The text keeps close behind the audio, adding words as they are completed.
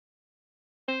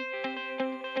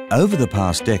Over the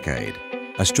past decade,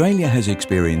 Australia has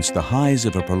experienced the highs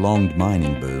of a prolonged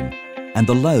mining boom and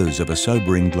the lows of a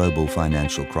sobering global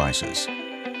financial crisis.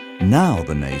 Now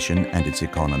the nation and its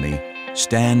economy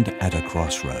stand at a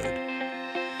crossroad.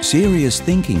 Serious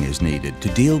thinking is needed to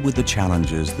deal with the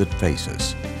challenges that face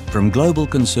us, from global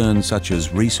concerns such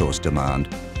as resource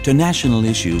demand to national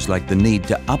issues like the need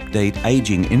to update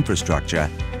aging infrastructure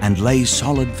and lay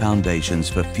solid foundations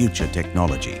for future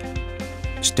technology.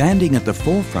 Standing at the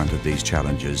forefront of these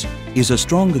challenges is a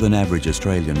stronger than average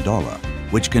Australian dollar,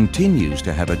 which continues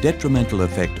to have a detrimental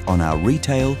effect on our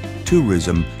retail,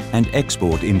 tourism and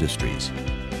export industries.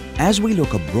 As we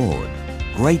look abroad,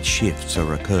 great shifts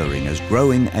are occurring as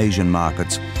growing Asian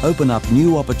markets open up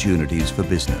new opportunities for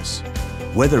business.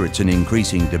 Whether it's an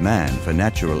increasing demand for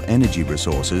natural energy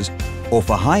resources or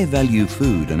for high-value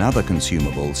food and other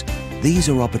consumables, these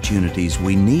are opportunities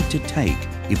we need to take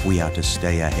if we are to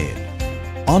stay ahead.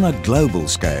 On a global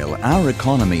scale, our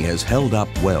economy has held up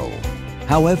well.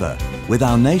 However, with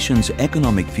our nation's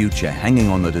economic future hanging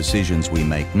on the decisions we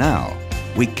make now,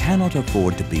 we cannot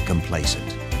afford to be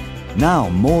complacent. Now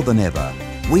more than ever,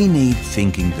 we need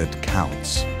thinking that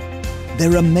counts.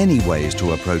 There are many ways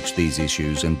to approach these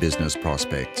issues and business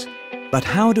prospects, but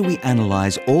how do we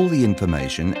analyse all the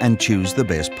information and choose the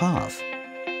best path?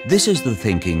 This is the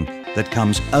thinking that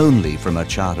comes only from a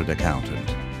chartered accountant.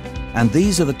 And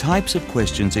these are the types of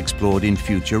questions explored in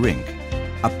Future Inc.,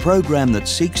 a program that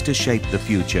seeks to shape the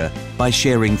future by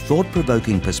sharing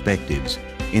thought-provoking perspectives,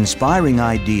 inspiring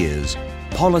ideas,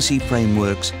 policy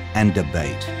frameworks and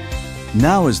debate.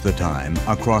 Now is the time,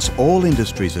 across all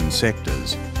industries and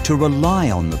sectors, to rely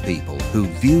on the people who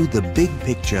view the big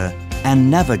picture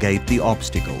and navigate the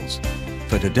obstacles,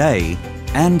 for today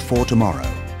and for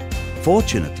tomorrow.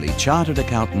 Fortunately, chartered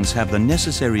accountants have the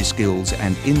necessary skills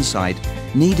and insight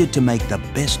needed to make the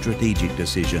best strategic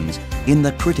decisions in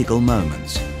the critical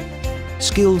moments.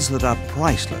 Skills that are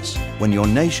priceless when your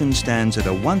nation stands at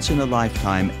a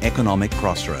once-in-a-lifetime economic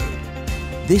crossroad.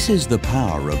 This is the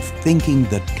power of thinking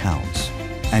that counts.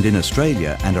 And in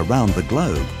Australia and around the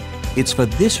globe, it's for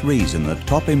this reason that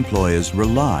top employers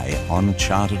rely on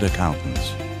chartered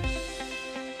accountants.